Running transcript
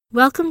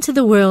Welcome to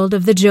the world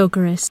of the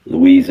Jokerist.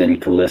 Louise and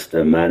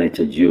Calista married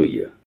to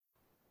Julia.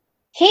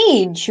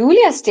 Hey,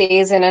 Julia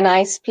stays in a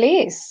nice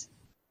place.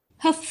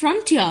 Her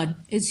front yard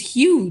is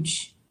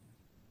huge.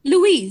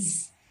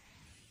 Louise,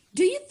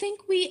 do you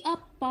think we are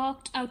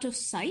parked out of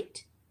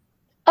sight?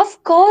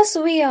 Of course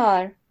we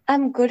are.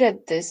 I'm good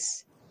at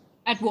this.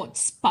 At what,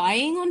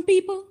 spying on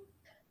people?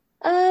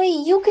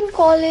 You can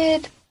call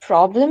it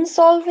problem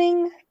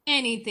solving.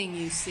 Anything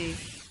you say.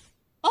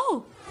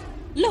 Oh,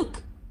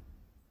 look.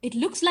 It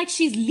looks like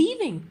she's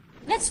leaving.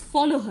 Let's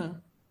follow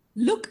her.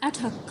 Look at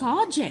her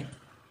car, Jeb.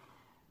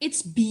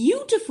 It's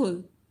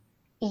beautiful.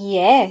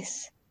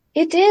 Yes,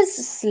 it is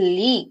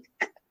sleek.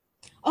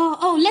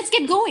 Oh, let's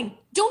get going.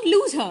 Don't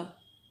lose her.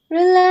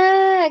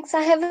 Relax,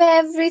 I have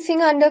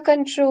everything under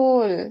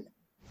control.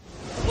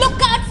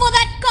 Look out for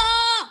that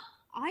car!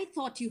 I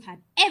thought you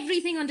had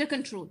everything under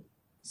control.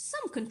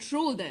 Some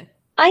control there.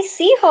 I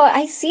see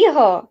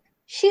her.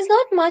 She's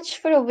not much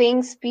for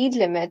obeying speed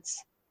limits.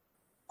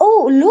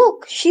 Oh,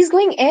 look, she's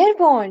going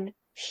airborne.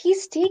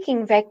 She's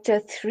taking Vector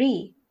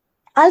 3.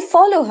 I'll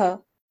follow her.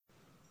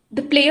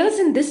 The players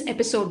in this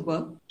episode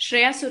were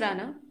Shreya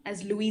Surana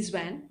as Louise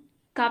Van,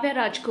 Kavya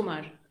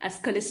Rajkumar as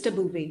Calista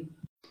Bouvet.